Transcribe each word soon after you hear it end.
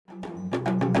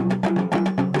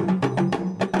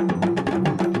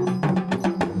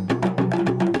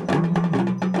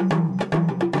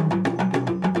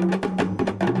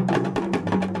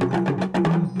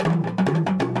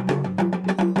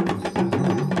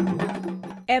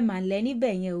Emma Lenny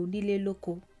Benye Udile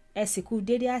Loko. Esiku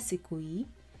Dede Asikoyi.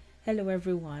 Hello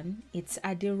everyone, it's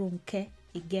Adirunke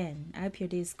again. I hope your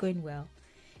day is going well.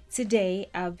 Today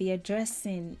I'll be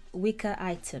addressing wicker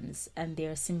items and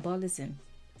their symbolism.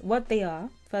 What they are,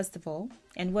 first of all,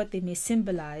 and what they may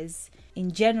symbolize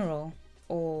in general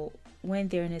or when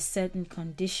they're in a certain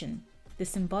condition. The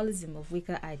symbolism of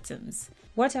wicker items.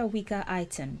 What are wicker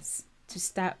items? To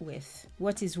start with,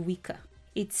 what is wicker?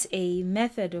 It's a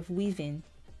method of weaving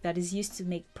that is used to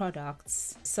make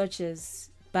products such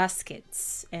as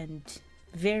baskets and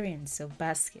variants of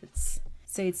baskets.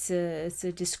 So it's a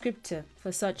descriptor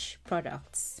for such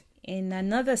products. In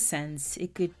another sense,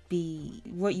 it could be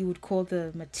what you would call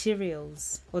the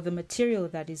materials or the material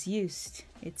that is used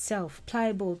itself,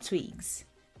 pliable twigs.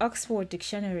 Oxford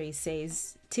Dictionary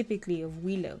says typically of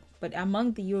willow, but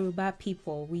among the Yoruba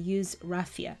people we use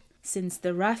raffia, since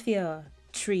the raffia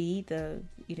tree, the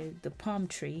palm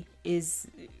tree, is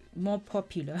more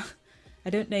popular. I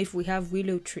don't know if we have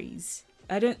willow trees.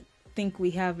 I don't think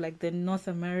we have like the North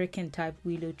American type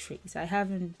willow trees. I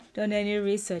haven't done any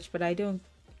research, but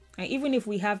even if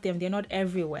we have them, they're not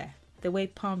everywhere the way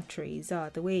palm trees are,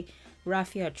 the way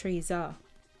raffia trees are.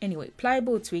 Anyway,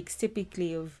 pliable twigs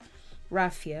typically of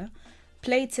raffia,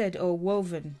 plaited or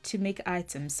woven to make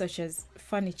items such as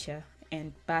furniture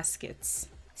and baskets.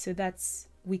 So that's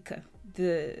wicker.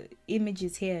 The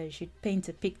images here should paint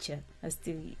a picture as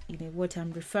to what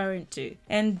I'm referring to.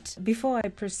 And before I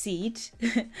proceed,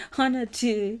 honor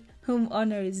to whom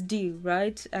honor is due,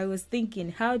 right? I was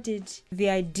thinking, how did the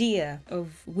idea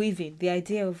of weaving, the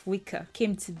idea of wicker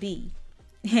came to be?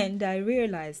 And I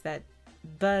realized that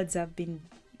birds have been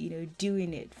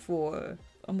doing it for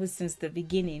almost since the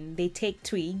beginning. They take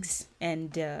twigs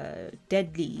and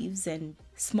dead leaves and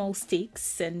small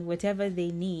sticks and whatever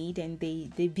they need, and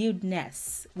they build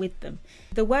nests with them.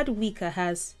 The word wicker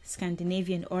has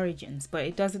Scandinavian origins, but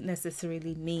it doesn't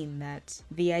necessarily mean that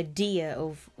the idea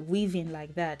of weaving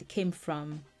like that came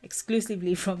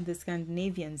exclusively from the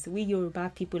Scandinavians. We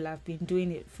Yoruba people have been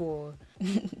doing it for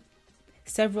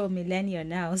several millennia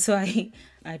now, so I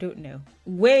don't know.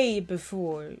 Way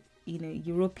before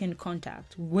European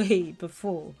contact, way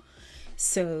before.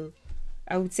 So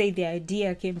I would say the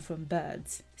idea came from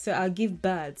birds. So I'll give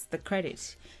birds the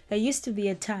credit. There used to be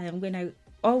a time when I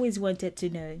always wanted to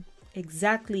know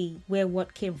exactly where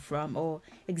what came from, or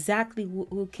exactly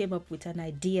who came up with an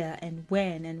idea and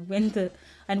when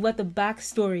what the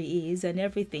backstory is and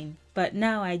everything. But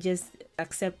now I just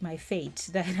accept my fate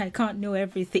that I can't know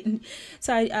everything.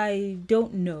 So I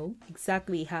don't know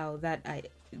exactly how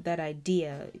that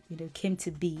idea came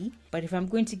to be, but if I'm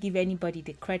going to give anybody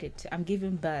the credit, I'm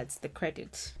giving birds the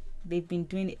credit. They've been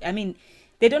doing it. I mean,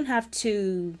 they don't have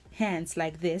two hands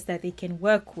like this that they can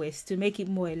work with to make it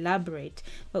more elaborate,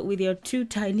 but with their two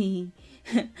tiny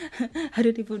I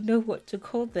don't even know what to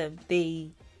call them.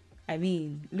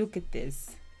 Look at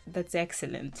this. That's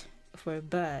excellent for a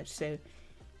bird. So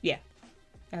yeah,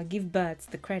 I'll give birds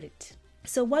the credit.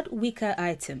 So what wicker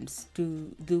items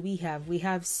do we have? We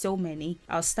have so many.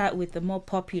 I'll start with the more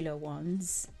popular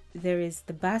ones. There is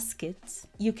the basket.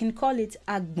 You can call it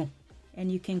agbon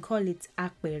and you can call it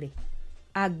akpere.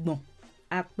 Agbon,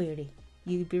 akpere.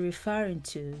 You'll be referring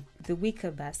to the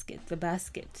wicker basket, the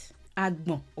basket.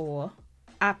 Agbon or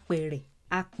akpere,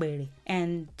 akpere.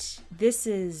 And this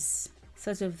is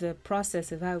sort of the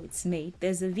process of how it's made.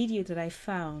 There's a video that I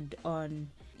found on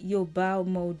Yoruba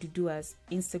Dudua's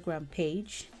Instagram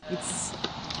page. It's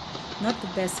not the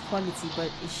best quality, but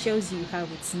it shows you how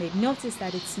it's made. Notice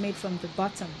that it's made from the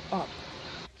bottom up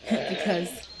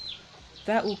because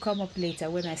that will come up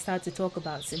later when I start to talk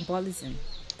about symbolism.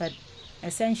 But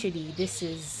essentially this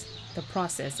is the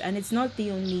process, and it's not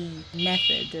the only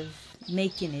method of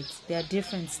making it. There are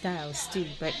different styles too,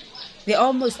 but they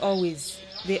always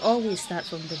start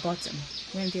from the bottom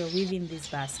when they're weaving these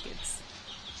baskets.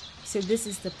 So this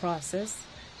is the process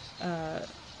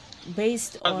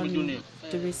based on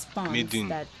the response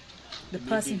that the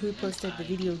person who posted the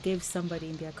video gave somebody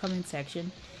in their comment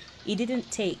section. It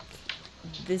didn't take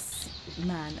this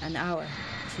man an hour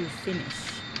to finish.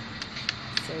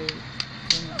 So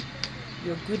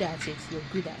you're good at it.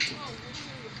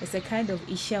 It's a kind of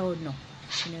isha ono,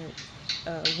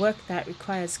 work that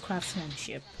requires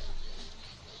craftsmanship.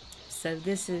 So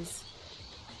this is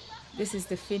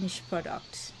the finished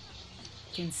product.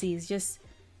 You can see it's just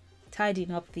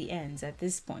tidying up the ends at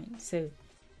this point. So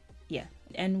yeah,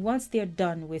 and once they're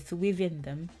done with weaving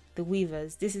them, the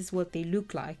weavers, this is what they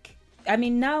look like. I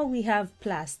mean, now we have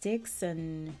plastics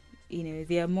and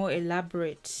they are more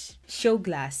elaborate show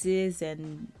glasses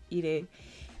and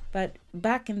But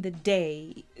back in the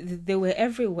day, they were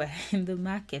everywhere in the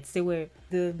markets. They were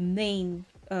the main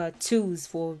tools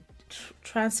for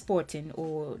transporting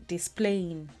or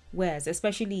displaying wares,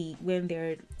 especially when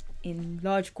they're in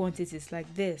large quantities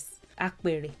like this.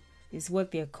 Akbere is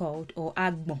what they're called, or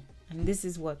agbon. And this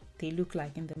is what they look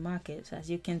like in the market. As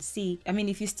you can see, I mean,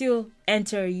 if you still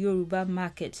enter a Yoruba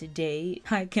market today,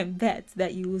 I can bet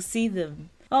that you will see them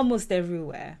almost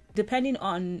everywhere, depending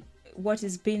on what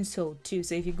is being sold too.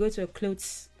 So if you go to a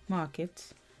clothes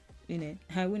market,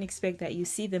 I wouldn't expect that you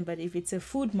see them, but if it's a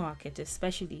food market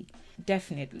especially,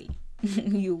 definitely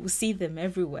you will see them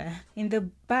everywhere. In the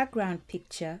background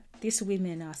picture, these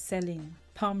women are selling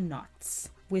palm nuts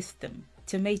with them,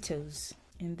 tomatoes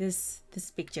in this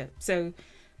picture. So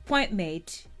point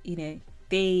made,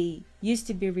 they used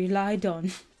to be relied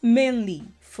on mainly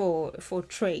for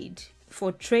trade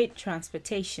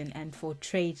transportation and for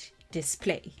trade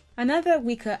display. Another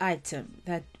wicker item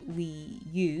that we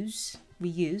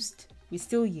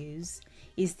still use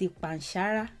is the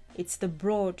banshara. It's the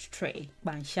broad tray,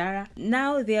 banshara.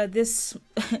 Now there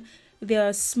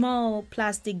are small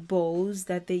plastic bowls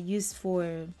that they use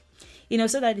for,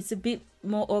 so that it's a bit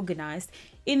more organized.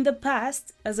 In the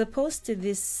past, as opposed to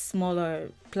these smaller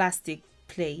plastic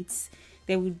plates,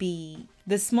 there would be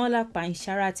the smaller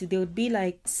banshara too. There would be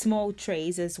like small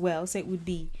trays as well. So it would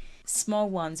be small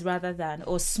ones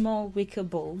or small wicker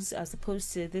bowls as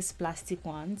opposed to these plastic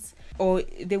ones. Or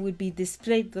they would be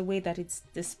displayed the way that it's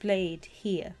displayed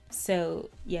here.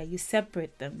 So yeah, you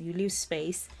separate them. You leave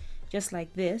space just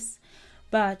like this.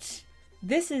 But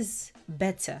this is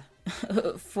better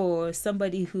for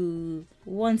somebody who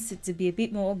wants it to be a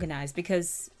bit more organized,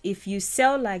 because if you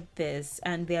sell like this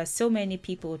and there are so many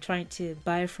people trying to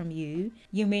buy from you,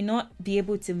 you may not be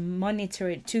able to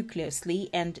monitor it too closely,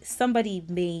 and somebody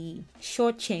may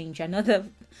shortchange another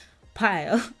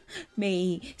pile,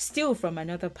 may steal from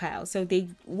another pile. So they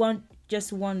want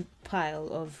just one pile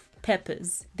of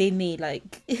peppers. They may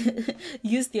like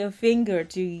use their finger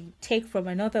to take from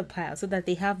another pile so that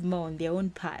they have more on their own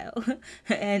pile.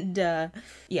 And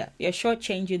you're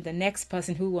shortchanging the next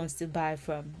person who wants to buy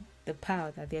from the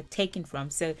pile that they're taking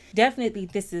from. So definitely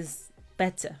this is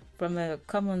better from a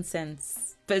common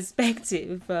sense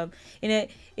perspective.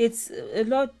 It's a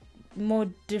lot more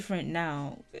different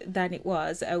now than it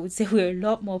was. I would say we're a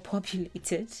lot more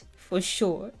populated for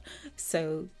sure.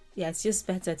 So yeah, it's just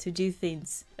better to do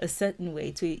things a certain way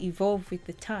to evolve with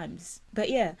the times. But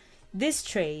yeah, these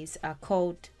trays are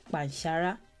called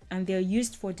banshara and they're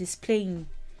used for displaying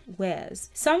wares.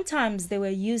 Sometimes they were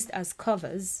used as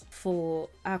covers for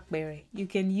akbere. You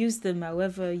can use them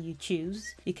however you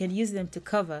choose. You can use them to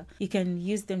cover. You can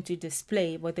use them to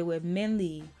display, but they were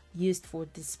mainly used for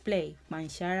display.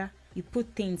 Banshara, you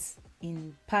put things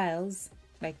in piles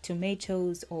like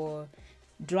tomatoes or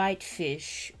dried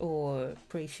fish or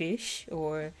crayfish,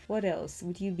 or what else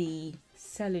would you be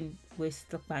selling with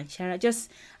the banshara? Just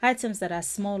items that are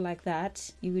small like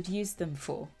that, you would use them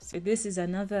for. So this is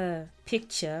another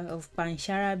picture of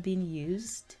banshara being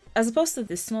used. As opposed to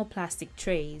the small plastic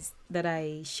trays that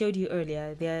I showed you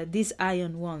earlier, there are these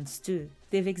iron ones too.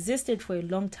 They've existed for a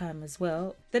long time as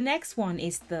well. The next one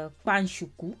is the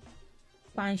Sùkú.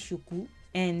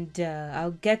 And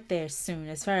I'll get there soon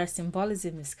as far as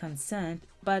symbolism is concerned,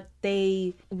 but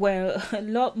they were a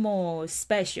lot more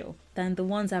special than the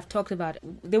ones I've talked about.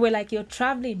 They were like your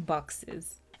traveling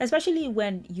boxes, especially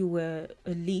when you were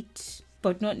elite,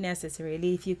 but not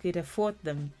necessarily. If you could afford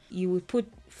them, you would put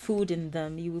food in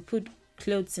them, you would put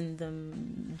clothes in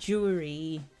them,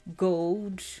 jewelry,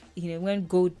 gold, when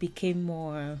gold became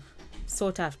more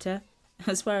sought after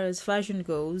as far as fashion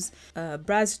goes,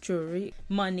 brass jewelry,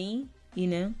 money.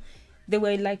 They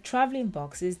were like traveling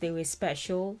boxes. They were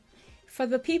special for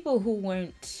the people who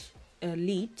weren't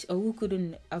elite or who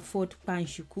couldn't afford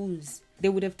panshukus. They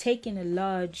would have taken a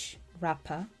large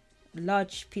wrapper,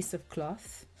 large piece of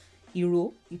cloth.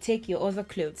 You take your other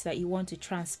clothes that you want to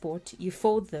transport, you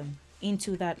fold them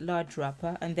into that large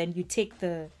wrapper, and then you take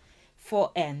the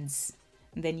four ends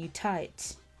and then you tie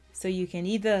it. So you can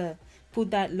either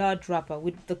put that large wrapper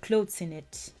with the clothes in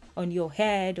it on your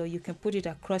head, or you can put it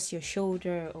across your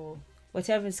shoulder, or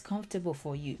whatever is comfortable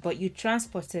for you. But you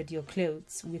transported your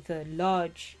clothes with a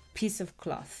large piece of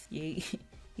cloth.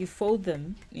 You fold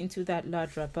them into that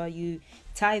large wrapper, you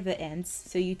tie the ends,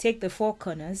 so you take the four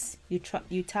corners, you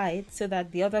tie it so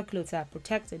that the other clothes are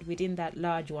protected within that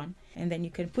large one, and then you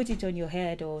can put it on your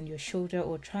head or on your shoulder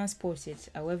or transport it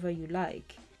however you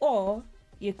like. Or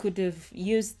you could have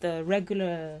used the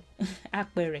regular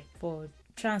akbere for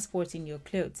transporting your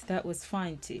clothes. That was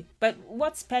fine too. But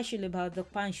what's special about the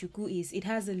panshuku is it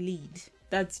has a lead.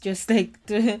 That's just like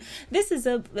this is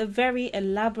a very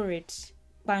elaborate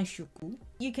Sùkú.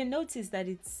 You can notice that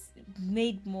it's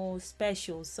made more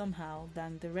special somehow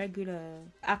than the regular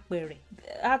akbere.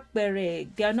 Akbere,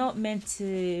 they are not meant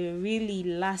to really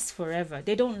last forever.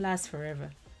 They don't last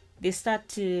forever. They start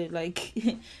to like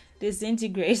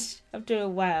disintegrate after a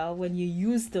while when you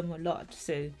use them a lot.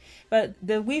 So, but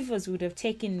the weavers would have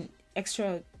taken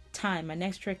extra time and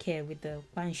extra care with the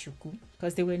Sùkú,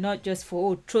 because they were not just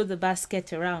for throw the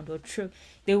basket around or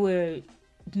they were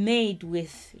made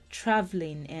with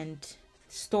traveling and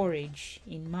storage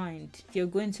in mind. If you're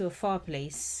going to a far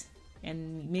place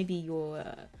and maybe you're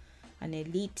an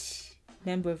elite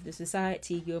member of the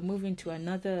society, you're moving to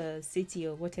another city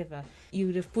or whatever, you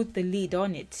would have put the lid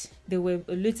on it. They were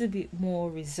a little bit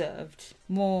more reserved,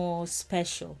 more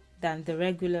special than the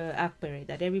regular akbere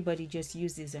that everybody just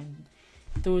uses and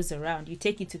throws around. You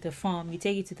take it to the farm, you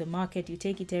take it to the market, you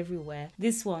take it everywhere.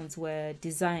 These ones were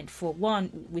designed for,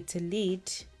 one, with a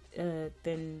lid,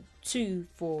 then two,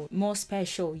 for more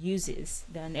special uses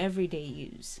than everyday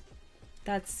use.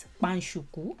 That's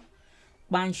Sùkú.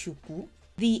 Sùkú.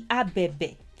 The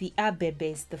abebe. The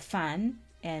abebe is the fan,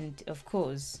 and of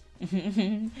course,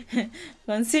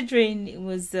 considering it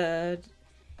was and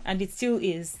it still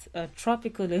is a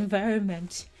tropical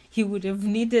environment, you would have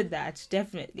needed that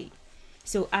definitely.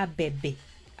 So abebe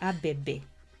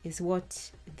is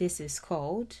what this is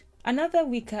called. Another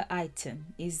Wicker item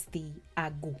is the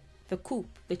agu, the coop,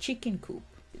 the chicken coop.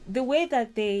 The way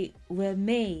that they were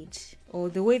made, or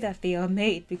the way that they are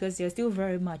made, because they're still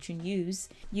very much in use,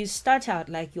 you start out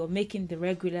like you're making the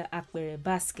regular akbere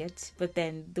basket, but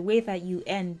then the way that you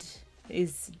end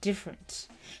is different.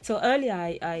 So earlier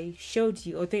I showed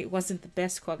you, although it wasn't the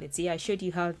best quality, I showed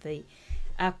you how the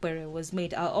akbere was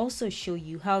made. I'll also show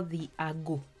you how the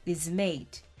agu is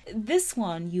made. This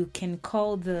one you can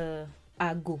call the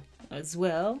agu as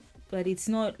well, but it's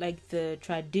not like the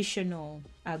traditional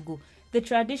agu. The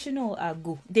traditional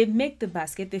agu, they make the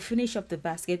basket, they finish up the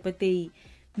basket, but they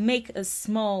make a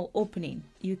small opening.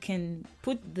 You can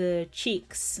put the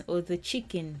chicks or the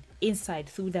chicken inside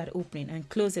through that opening and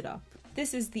close it up.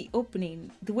 This is the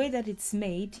opening. The way that it's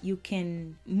made, you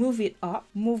can move it up,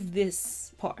 move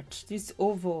this part, this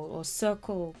oval or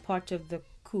circle part of the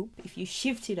coop. If you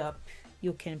shift it up,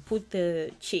 you can put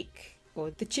the chick or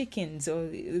the chickens or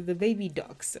the baby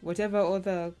ducks, whatever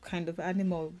other kind of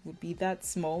animal would be that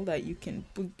small that you can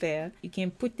put there. You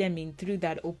can put them in through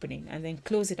that opening and then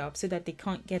close it up so that they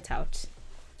can't get out.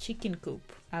 Chicken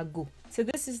coop, agu. So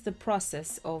this is the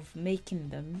process of making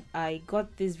them. I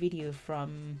got this video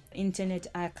from Internet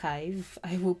Archive.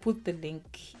 I will put the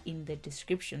link in the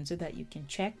description so that you can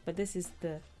check, but this is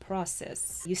the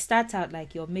process. You start out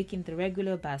like you're making the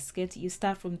regular basket. You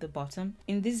start from the bottom.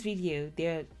 In this video,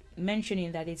 they're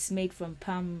mentioning that it's made from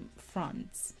palm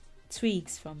fronds,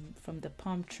 twigs from the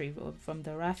palm tree or from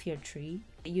the raffia tree.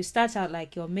 You start out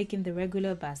like you're making the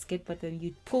regular basket, but then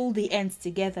you pull the ends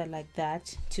together like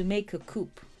that to make a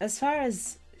coop. As far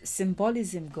as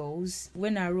symbolism goes,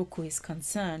 when Aroko is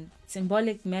concerned,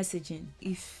 symbolic messaging,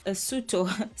 if a suitor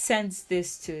sends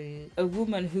this to a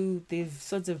woman who they've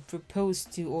sort of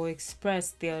proposed to or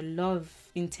expressed their love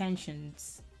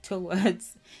intentions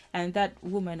towards, and that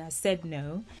woman has said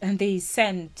no, and they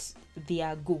send the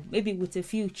agu, maybe with a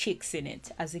few chicks in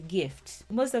it as a gift.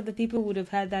 Most of the people would have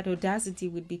had that audacity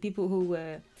would be people who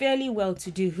were fairly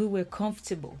well-to-do, who were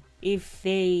comfortable. If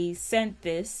they sent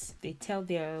this, they tell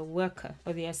their worker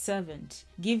or their servant,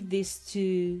 give this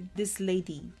to this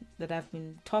lady that I've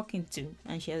been talking to,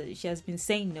 and she has been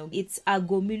saying no. It's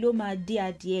agomiloma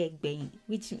diadie,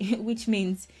 which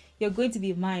means you're going to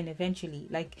be mine eventually.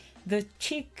 Like the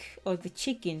chick or the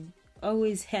chicken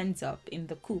always hands up in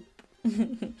the coop.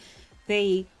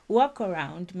 They walk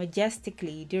around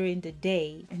majestically during the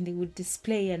day, and they would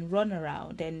display and run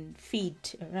around and feed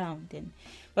around.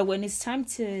 But when it's time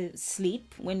to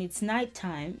sleep, when it's night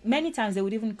time, many times they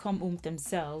would even come home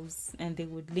themselves and they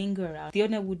would linger around. The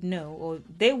owner would know, or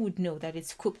they would know, that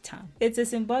it's coop time. It's a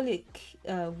symbolic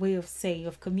way of saying,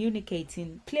 of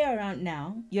communicating, play around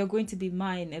now, you're going to be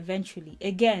mine eventually.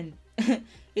 Again,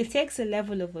 it takes a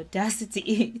level of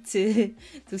audacity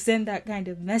to send that kind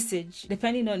of message,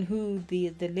 depending on who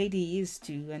the lady is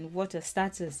to and what her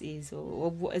status is,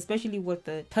 or especially what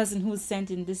the person who's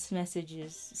sending this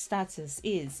message's status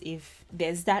is, if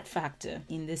there's that factor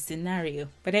in this scenario.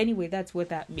 But anyway, that's what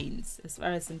that means as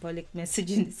far as symbolic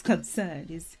messaging is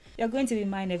concerned, is you're going to be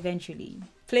mine eventually.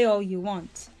 Play all you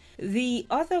want. The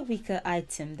other Wicker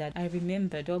item that I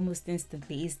remembered almost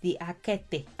instantly is the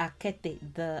akete,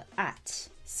 the at.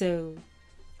 So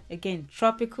again,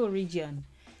 tropical region,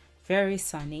 very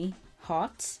sunny,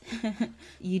 hot,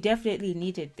 you definitely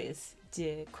needed this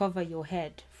to cover your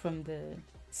head from the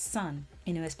sun.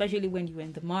 You know, especially when you were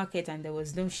in the market and there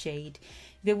was no shade,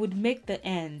 they would make the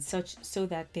ends such so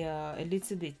that they are a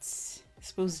little bit, I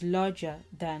suppose, larger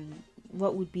than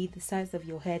what would be the size of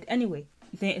your head. Anyway,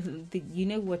 you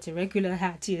know what a regular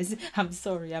hat is. I'm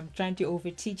sorry, I'm trying to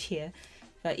overteach here.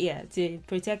 But yeah, to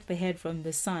protect the head from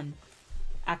the sun.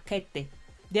 Akete.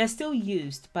 They're still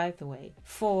used, by the way,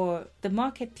 for the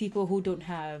market people who don't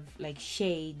have like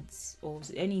shades or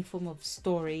any form of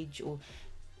storage, or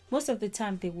most of the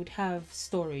time they would have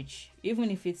storage.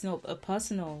 Even if it's not a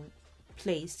personal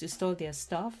place to store their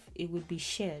stuff, it would be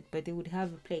shared, but they would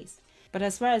have a place. But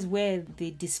as far as where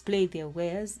they display their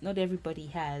wares, not everybody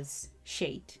has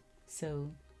shade.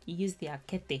 So you use the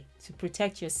akete to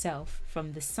protect yourself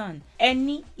from the sun.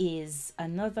 Eni is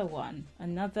another one,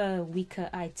 another wicker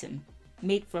item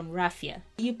made from raffia.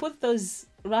 You put those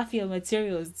raffia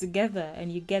materials together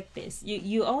and you get this.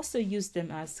 You also use them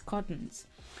as cottons.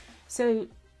 So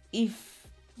if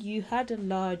you had a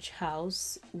large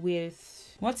house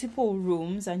with multiple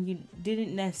rooms and you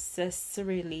didn't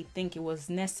necessarily think it was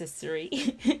necessary,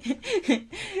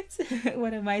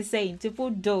 what am I saying, to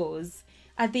put doors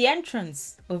at the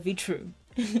entrance of each room,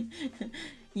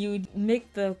 you would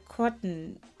make the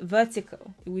cotton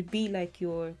vertical. It would be like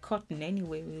your cotton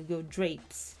anyway, with your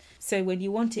drapes. So when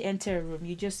you want to enter a room,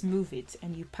 you just move it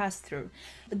and you pass through.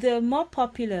 The more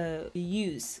popular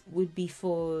use would be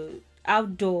for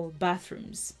outdoor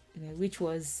bathrooms, you know, which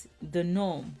was the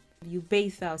norm. You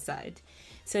bathe outside.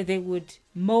 So they would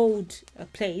mold a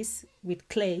place with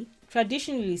clay.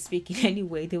 Traditionally speaking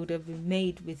anyway, they would have been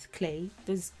made with clay,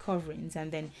 those coverings,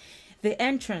 and then the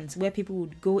entrance where people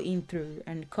would go in through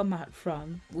and come out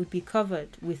from would be covered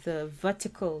with a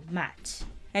vertical mat.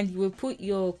 And you will put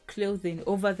your clothing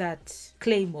over that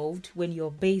clay mold when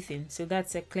you're bathing. So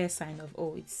that's a clear sign of,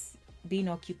 oh, it's being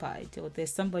occupied or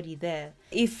there's somebody there.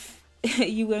 If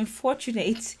you were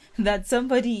unfortunate that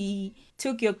somebody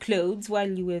took your clothes while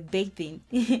you were bathing,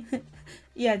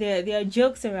 yeah, there are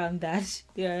jokes around that.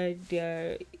 There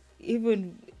are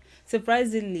even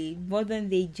surprisingly modern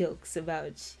day jokes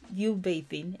about you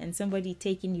bathing and somebody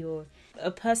taking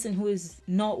a person who is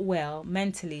not well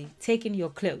mentally, taking your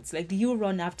clothes. Like, do you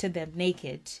run after them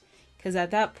naked? Because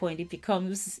at that point it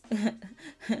becomes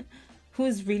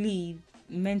who's really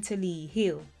mentally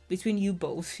ill between you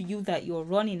both, you that you're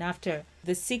running after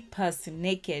the sick person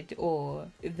naked or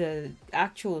the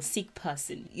actual sick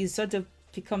person. You sort of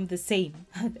become the same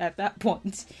at that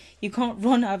point. You can't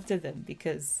run after them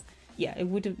because, yeah, it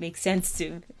wouldn't make sense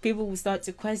to. People will start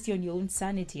to question your own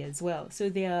sanity as well. So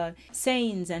there are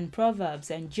sayings and proverbs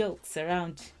and jokes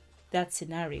around that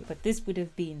scenario, but this would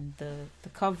have been the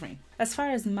covering. As far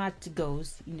as mat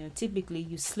goes, you know, typically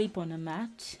you sleep on a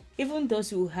mat. Even those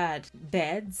who had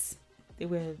beds, they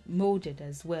were molded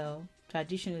as well,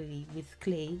 traditionally with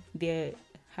clay. They're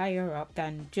higher up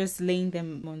than just laying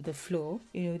them on the floor.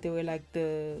 You know, they were like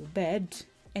the bed.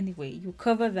 Anyway, you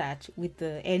cover that with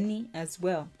the eni as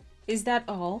well. Is that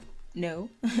all? No,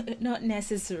 not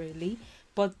necessarily.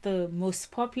 But the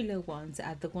most popular ones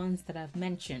are the ones that I've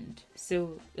mentioned.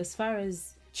 So as far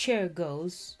as chair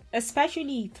goes,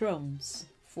 especially thrones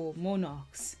for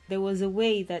monarchs, there was a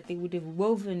way that they would have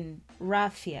woven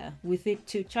raffia with it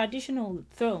to traditional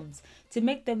thrones to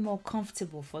make them more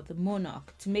comfortable for the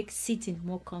monarch, to make sitting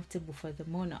more comfortable for the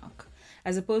monarch,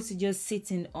 as opposed to just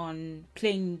sitting on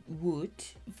plain wood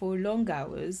for long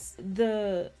hours.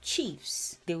 The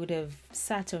chiefs, they would have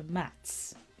sat on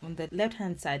mats on the left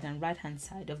hand side and right hand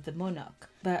side of the monarch.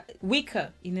 But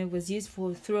wicker, you know, was used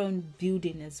for throne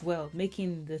building as well,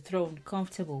 making the throne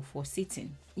comfortable for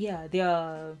sitting. Yeah, there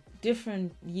are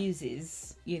different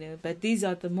uses, you know, but these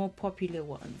are the more popular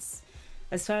ones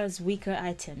as far as wicker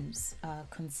items are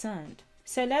concerned.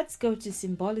 So let's go to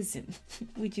symbolism,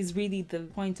 which is really the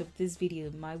point of this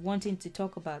video, my wanting to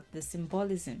talk about the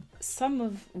symbolism. Some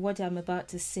of what I'm about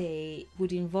to say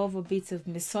would involve a bit of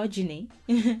misogyny.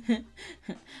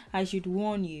 I should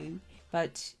warn you,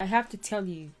 but I have to tell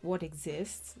you what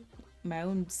exists. My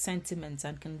own sentiments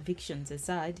and convictions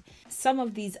aside, some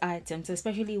of these items,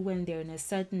 especially when they're in a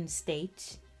certain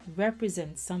state,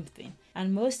 represent something.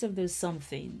 And most of those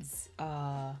somethings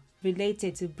are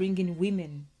related to bringing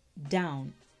women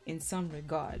down in some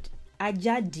regard.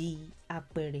 Ajadi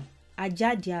apere.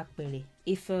 Ajadi apere.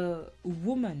 If a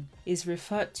woman is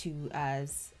referred to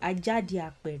as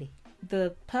ajadi apere,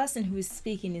 the person who is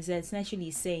speaking is essentially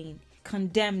saying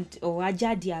condemned or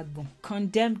ajadi agbon,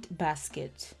 condemned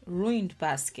basket, ruined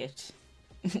basket,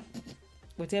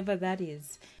 whatever that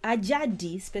is.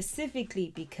 Ajadi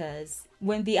specifically because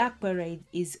when the apere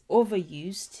is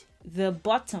overused, the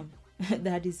bottom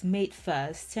that is made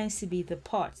first tends to be the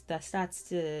part that starts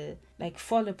to like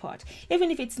fall apart. Even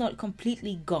if it's not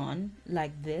completely gone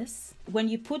like this, when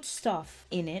you put stuff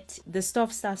in it, the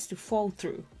stuff starts to fall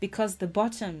through because the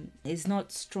bottom is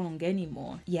not strong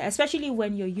anymore. Yeah, especially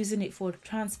when you're using it for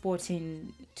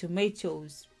transporting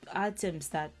tomatoes, items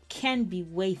that can be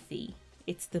weighty.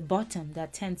 It's the bottom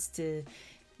that tends to,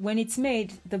 when it's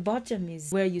made, the bottom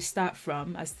is where you start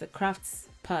from as the crafts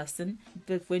person,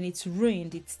 but when it's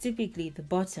ruined, it's typically the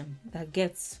bottom that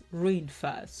gets ruined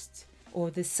first,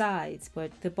 or the sides,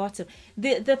 but the bottom.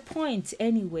 The point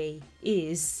anyway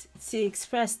is to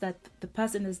express that the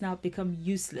person has now become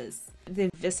useless.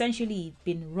 They've essentially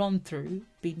been run through,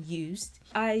 been used.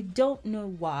 I don't know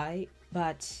why,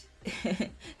 but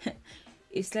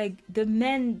it's like the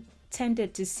men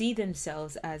tended to see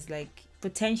themselves as like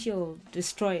potential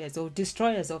destroyers or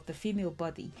destroyers of the female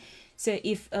body. So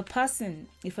if a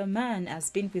man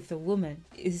has been with a woman,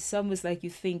 it's almost like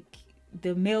you think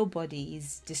the male body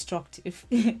is destructive.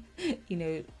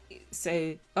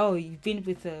 So, oh, you've been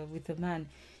with a man,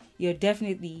 you're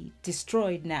definitely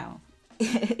destroyed now.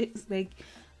 It's like,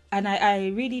 and I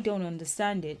really don't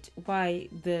understand it, why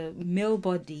the male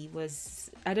body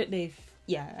was, I don't know if,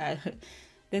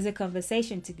 there's a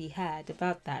conversation to be had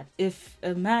about that. If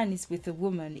a man is with a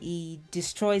woman, he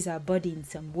destroys our body in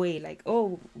some way, like,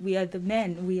 oh, we are the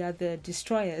men, we are the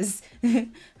destroyers. I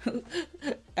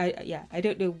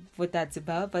don't know what that's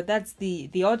about, but that's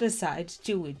the other side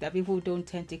to it that people don't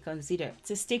tend to consider.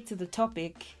 To stick to the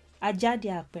topic,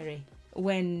 ajadi apere.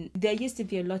 When there used to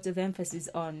be a lot of emphasis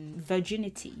on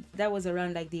virginity, that was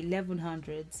around like the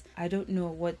 1100s. I don't know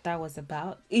what that was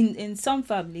about. In some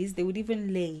families, they would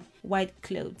even lay white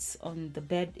clothes on the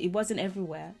bed. It wasn't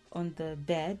everywhere, on the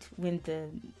bed when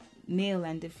the male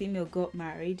and the female got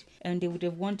married, and they would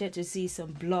have wanted to see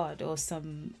some blood or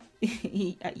some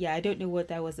I don't know what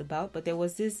that was about, but there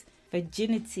was this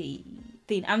virginity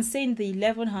thing. I'm saying the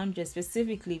 1100s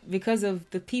specifically because of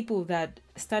the people that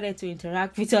started to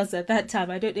interact with us at that time.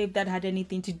 I don't know if that had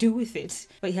anything to do with it,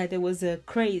 but yeah, there was a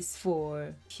craze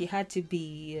for, she had to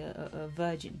be a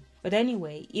virgin. But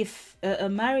anyway, if a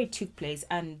marriage took place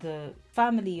and the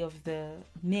family of the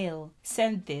male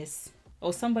sent this,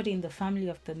 or somebody in the family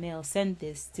of the male sent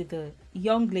this to the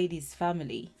young lady's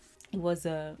family, it was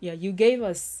you gave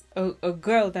us a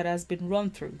girl that has been run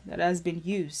through, that has been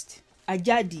used.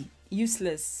 Ajadi,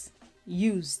 useless,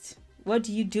 used. What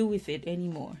do you do with it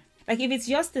anymore? Like if it's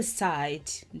just the side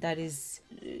that is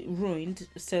ruined,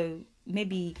 so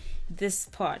maybe this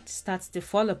part starts to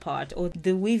fall apart or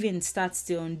the weaving starts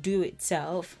to undo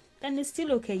itself, then it's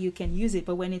still okay, you can use it.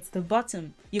 But when it's the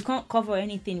bottom, you can't cover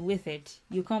anything with it.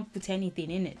 You can't put anything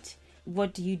in it.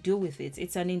 What do you do with it?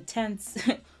 It's an intense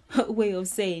way of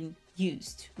saying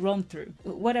used, run through.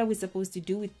 What are we supposed to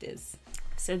do with this?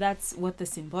 So that's what the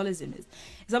symbolism is.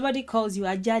 If somebody calls you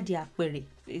ajadi apere,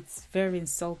 it's very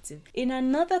insulting. In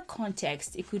another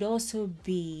context, it could also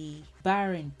be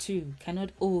barren too,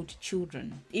 cannot hold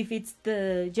children. If it's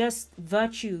the just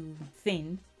virtue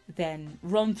thing, then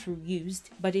run through, used.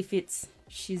 But if it's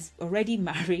she's already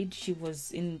married, she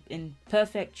was in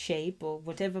perfect shape, or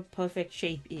whatever perfect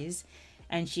shape is,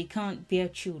 and she can't bear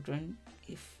children,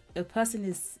 if a person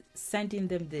is sending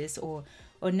them this or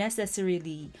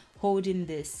necessarily holding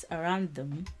this around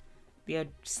them, we are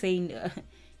saying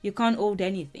you can't hold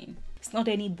anything. It's not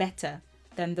any better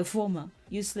than the former.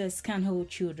 Useless, can't hold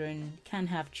children, can't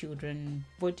have children.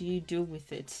 What do you do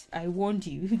with it? I warned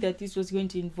you that this was going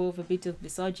to involve a bit of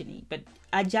misogyny, but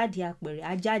ajadi akbere,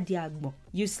 ajadi agbo,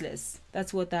 useless.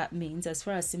 That's what that means as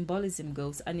far as symbolism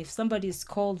goes. And if somebody is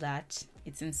called that,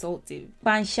 it's insultive.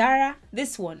 Panshara,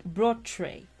 this one, broad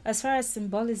tray. As far as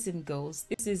symbolism goes,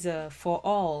 this is for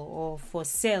all or for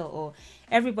sale, or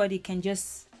everybody can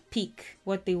just pick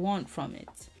what they want from it.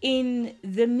 In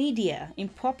the media, in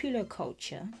popular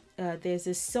culture, there's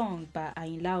a song by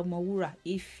Ayinla Omowura,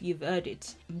 if you've heard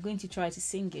it. I'm going to try to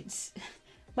sing it.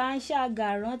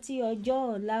 Panṣágà rántí ọjọ́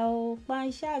ọ̀la o,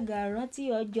 panṣágà rántí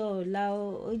ọjọ́ ọ̀la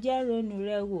o, ó jẹ́ ronú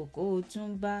rẹ̀ wò kó o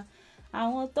tún bá.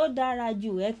 Àwọn tó dára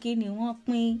jù ẹ́ kí ni wọ́n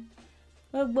pín?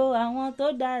 Gbogbo àwọn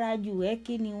tó dára jù ẹ́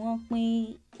kí ni wọ́n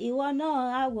pín? Ìwọ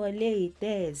náà á wọlé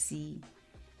ìtẹ́ ẹ̀ sí.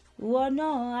 Ìwọ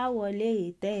náà á wọlé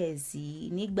ìtẹ́ ẹ̀ sí.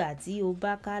 Nígbà tí o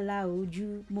bá kálá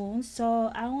ojú, mò ń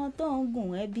sọ àwọn tó ń gùn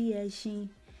ẹ́ bí ẹṣin.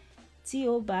 Tí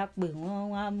o bá pè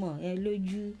wọ́n, wọ́n á mọ̀ ẹ́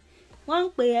lójú. Wọ́n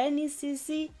ń pè ẹ́ ní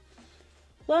Sisi.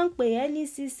 Wọ́n ń pè ẹ́ ní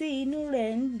Sisi, inú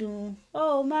rẹ̀ ń dùn.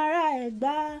 Ó máa ra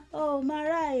Ẹ̀gbá, ó máa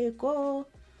ra Èkó.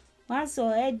 Wọ́n sọ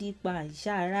ẹ́ di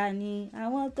pàǹṣára ni.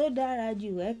 Àwọn tó dára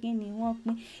jù ẹ́ kí ni wọ́n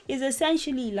pín? It's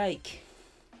essentially like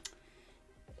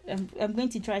I'm going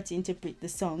to try to interpret the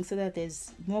song so that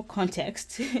there's more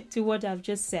context to what I've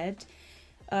just said.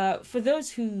 For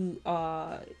those who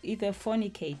are either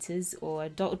fornicators or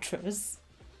adulterers,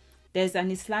 there's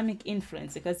an Islamic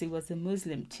influence because he was a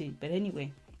Muslim too. But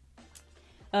anyway,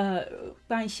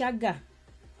 Panshaga,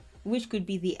 which could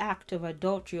be the act of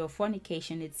adultery or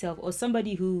fornication itself, or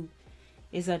somebody who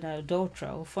is an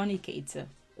adulterer or fornicator.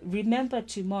 Remember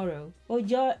tomorrow.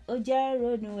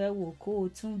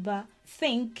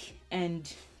 Think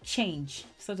and change.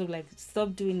 Sort of like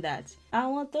stop doing that.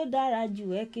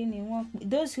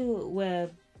 Those who were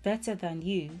better than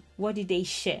you, what did they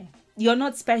share? You're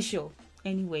not special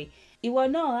anyway. You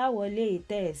also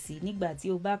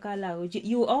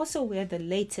wear the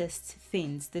latest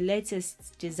things, the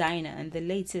latest designer and the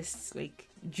latest like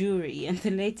jewelry and the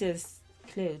latest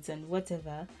clothes and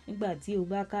whatever.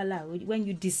 When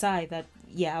you decide that,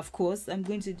 yeah, of course I'm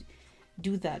going to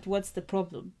do that, what's the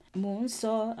problem?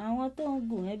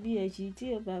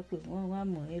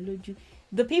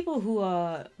 The people who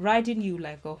are riding you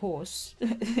like a horse,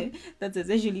 that's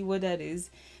essentially what that is.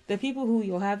 The people who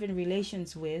you're having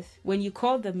relations with, when you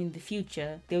call them in the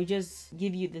future, they'll just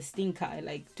give you the stink eye,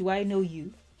 like, do I know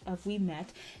you? Have we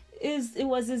met? It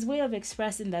was his way of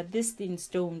expressing that these things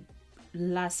don't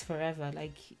last forever.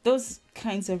 Like, those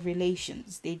kinds of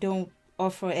relations, they don't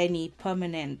offer any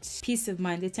permanent peace of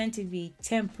mind. They tend to be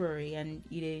temporary, and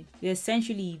they're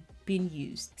essentially being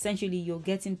used. Essentially, you're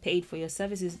getting paid for your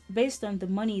services based on the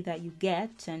money that you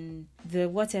get and the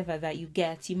whatever that you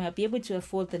get. You might be able to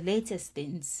afford the latest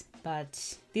things,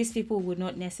 but these people would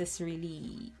not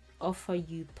necessarily offer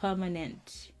you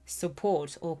permanent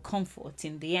support or comfort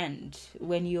in the end.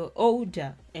 When you're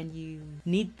older and you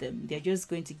need them, they're just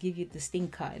going to give you the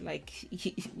stink eye, like,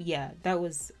 yeah, that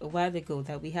was a while ago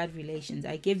that we had relations,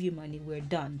 I gave you money, we're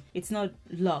done. It's not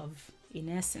love in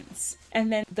essence.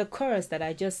 And then the chorus that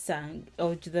I just sang,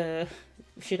 or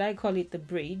should I call it the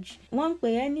bridge?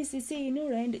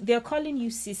 They're calling you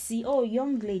Sisi, oh,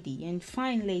 young lady and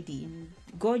fine lady and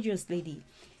gorgeous lady,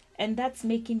 and that's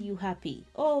making you happy.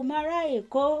 Oh,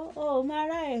 Maraeko, oh,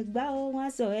 Maraek,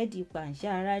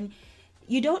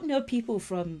 you don't know people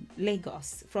from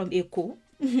Lagos, from Eko,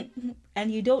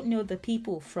 and you don't know the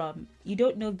Egba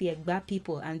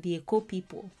people and the Eko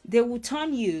people. They will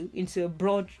turn you into a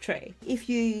broad tray. If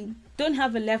you don't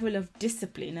have a level of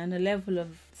discipline and a level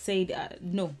of saying,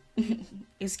 no,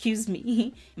 excuse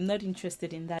me, I'm not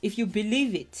interested in that. If you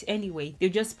believe it anyway, they'll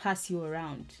just pass you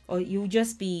around. Or you'll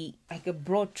just be like a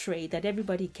broad tray that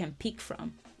everybody can pick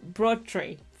from. Broad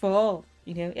tray for all,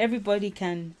 everybody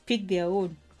can pick their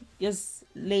own. Just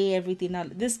lay everything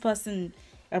out. This person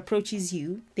approaches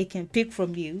you, they can pick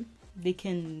from you, they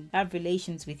can have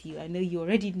relations with you. I know you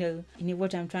already know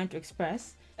what I'm trying to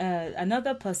express.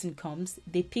 Another person comes,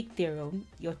 they pick their own.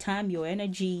 Your time, your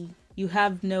energy, you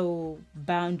have no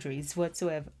boundaries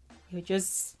whatsoever. You're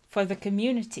just for the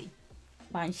community.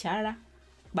 Banshara.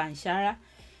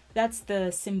 That's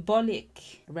the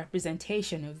symbolic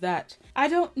representation of that. I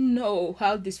don't know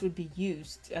how this would be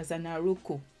used as an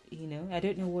aruko. I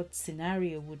don't know what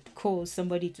scenario would cause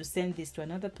somebody to send this to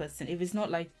another person. If it's not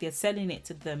like they're selling it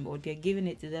to them or they're giving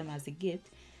it to them as a gift.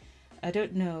 I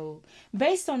don't know.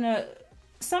 Based on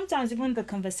sometimes even the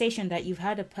conversation that you've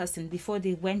had a person before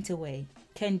they went away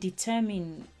can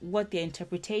determine what their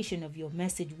interpretation of your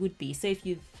message would be. So if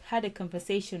you've had a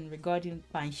conversation regarding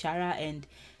Banshara and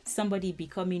somebody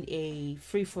becoming a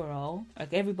free-for-all,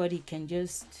 like everybody can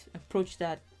just approach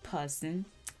that person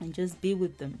and just be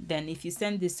with them. Then if you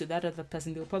send this to that other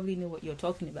person, they'll probably know what you're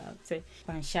talking about. So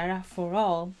Banshara for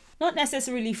all, not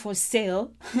necessarily for sale.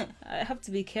 I have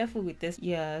to be careful with this.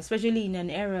 Yeah, especially in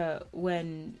an era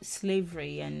when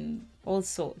slavery and all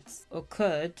sorts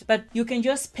occurred. But you can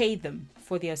just pay them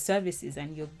for their services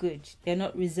and you're good. They're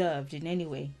not reserved in any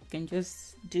way. You can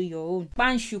just do your own.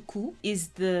 Sùkú is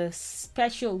the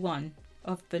special one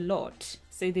of the lot.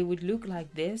 So they would look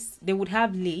like this. They would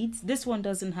have leads. This one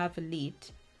doesn't have a lead.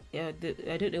 I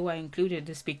don't know why I included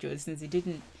this picture since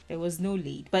there was no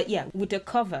lead. But yeah, with a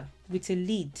cover, with a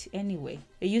lead anyway.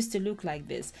 It used to look like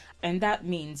this. And that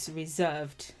means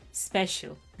reserved,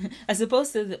 special. As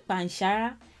opposed to the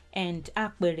Banshara and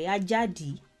Akbere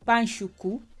Ajadi,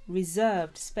 Sùkú,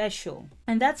 reserved, special.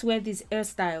 And that's where this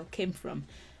hairstyle came from.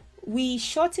 We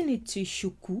shorten it to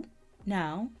Sùkú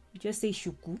now. We just say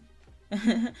Sùkú.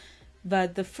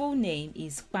 But the full name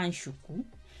is Sùkú.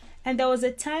 And there was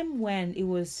a time when it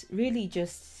was really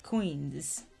just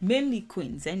queens, mainly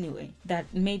queens anyway,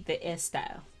 that made the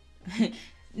hairstyle.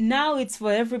 Now it's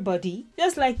for everybody,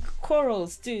 just like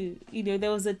corals too.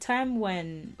 There was a time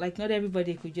when like not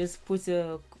everybody could just put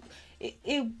a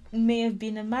it may have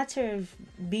been a matter of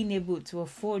being able to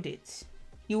afford it.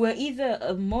 You were either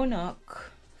a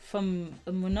monarch from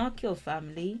a monarchical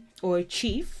family or a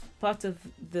chief, part of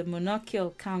the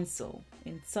monarchical council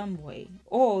in some way,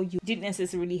 or you didn't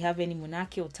necessarily have any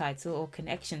monarchical title or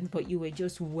connections, but you were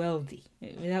just wealthy.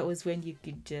 That was when you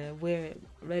could wear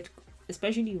red,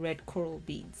 especially red coral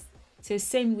beads. So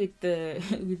same with the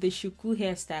Sùkú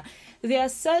hairstyle. There are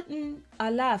certain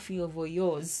Aláàfin of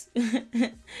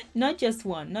Ọ̀yọ́, not just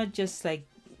one, not just like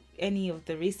any of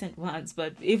the recent ones,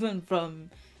 but even from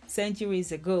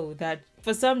centuries ago, that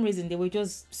for some reason they were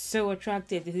just so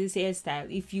attracted to this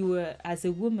hairstyle. If you were, as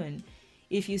a woman,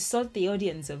 if you sought the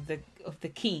audience of the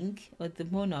king or the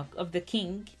monarch of the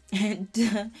king, and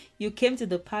you came to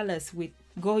the palace with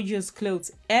gorgeous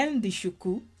clothes and the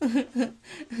Sùkú,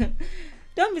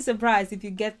 don't be surprised if you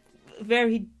get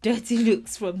very dirty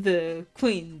looks from the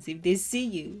queens if they see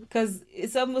you, because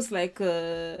it's almost like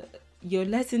you're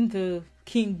letting the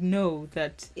king know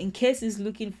that in case he's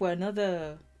looking for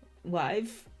another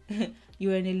wife,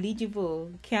 you're an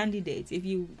eligible candidate. If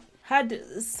you had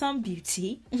some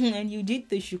beauty and you did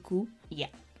the Sùkú, yeah.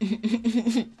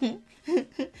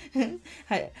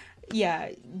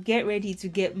 Yeah, get ready to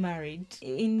get married.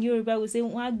 In Yoruba, we say,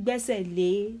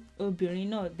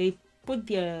 they put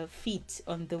their feet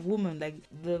on the woman, like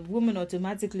the woman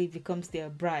automatically becomes their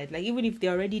bride. Like even if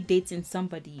they're already dating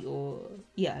somebody, or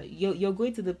yeah, you're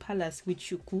going to the palace with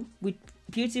Sùkú, with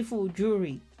beautiful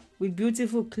jewelry, with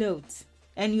beautiful clothes,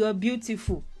 and you're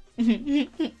beautiful.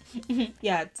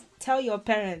 Yeah, tell your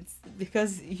parents,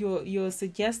 because you're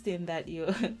suggesting that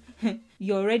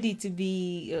you're ready to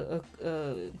be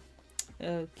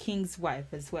a king's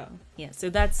wife as well. Yeah,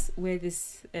 so that's where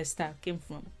this style came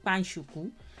from. Pan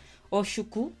Sùkú, or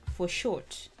Sùkú for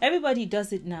short. Everybody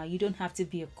does it now. You don't have to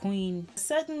be a queen.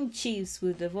 Certain chiefs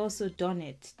would have also done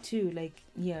it too, like,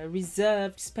 yeah,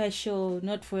 reserved, special,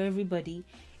 not for everybody.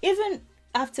 Even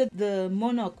after the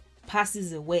monarch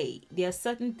passes away, there are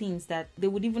certain things that they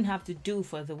would even have to do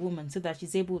for the woman so that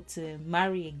she's able to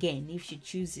marry again if she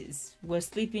chooses. We're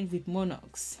sleeping with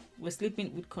monarchs. We're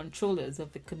sleeping with controllers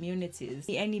of the communities.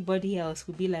 Anybody else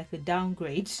would be like a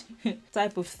downgrade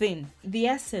type of thing. The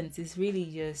essence is really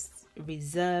just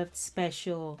reserved,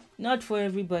 special, not for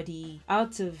everybody,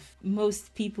 out of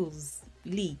most people's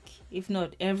league, if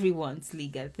not everyone's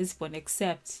league at this point,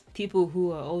 except people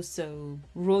who are also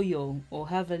royal or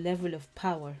have a level of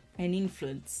power and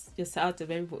influence. Just out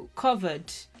of everyone,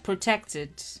 covered,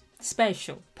 protected,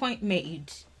 special. Point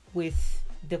made with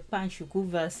the Pan Sùkú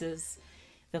versus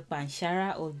the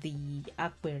Panshara or the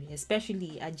Akpere,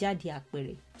 especially Ajadi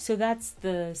Akpere. So that's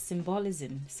the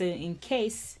symbolism. So in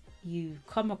case you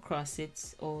come across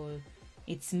it or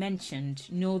it's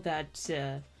mentioned, know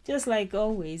that just like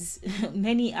always,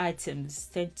 many items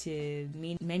tend to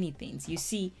mean many things. You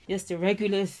see just a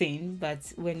regular thing,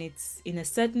 but when it's in a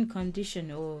certain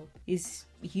condition or is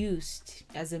used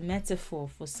as a metaphor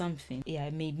for something, yeah,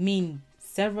 it may mean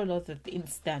several other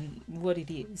things than what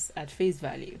it is at face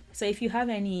value. So if you have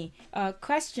any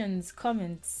questions,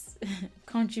 comments,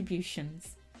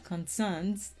 contributions,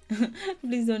 concerns,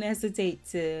 please don't hesitate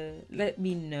to let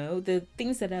me know. The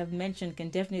things that I've mentioned can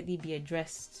definitely be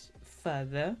addressed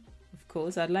further. Of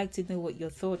course, I'd like to know what your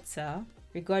thoughts are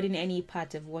regarding any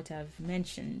part of what I've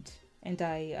mentioned. And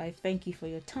I thank you for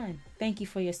your time. Thank you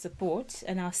for your support,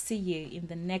 and I'll see you in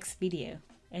the next video.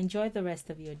 Enjoy the rest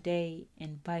of your day,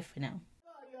 and bye for now.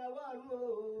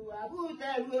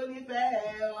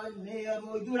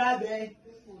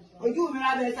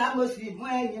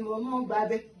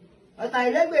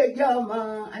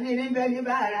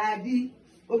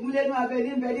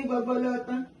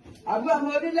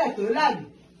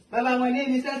 Bàbá wọn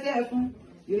ní sẹ́sẹ́ fún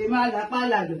ìrìnmọ́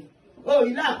àlàpàlàdò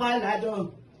òòrì làpàlàdò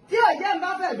tí ọ̀jẹ̀ ń bá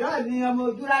fẹ̀dọ́ ní ọmọ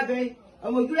ojúlábẹ́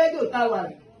ọmọ ojúrédò táwà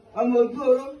ọmọ ojú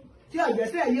oró tí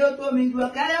ọ̀jẹ̀sẹ̀ yóò tó mi ju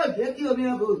ọ̀kẹ́rẹ́ òjé kí omi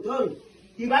ọbọ̀ òtòrò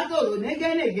ìbá tòrò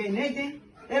négénégénégé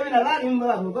èmi làbá rí mọ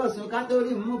àmúbọ̀ sùn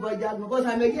kátólì mú bọjá gbogbo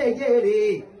sàméjèèjì rè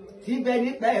tí bẹ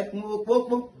nípa ẹ̀kún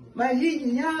òpópó máa yí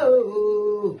ìyàn o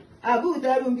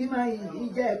àbúdẹrù bí máa yí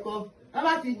ìjẹ́ ẹ̀kọ́ wọ́n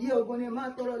bá ti jí ogun ni máa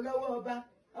tọrọ lọ́wọ́ ọba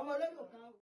ọmọ olódò kan.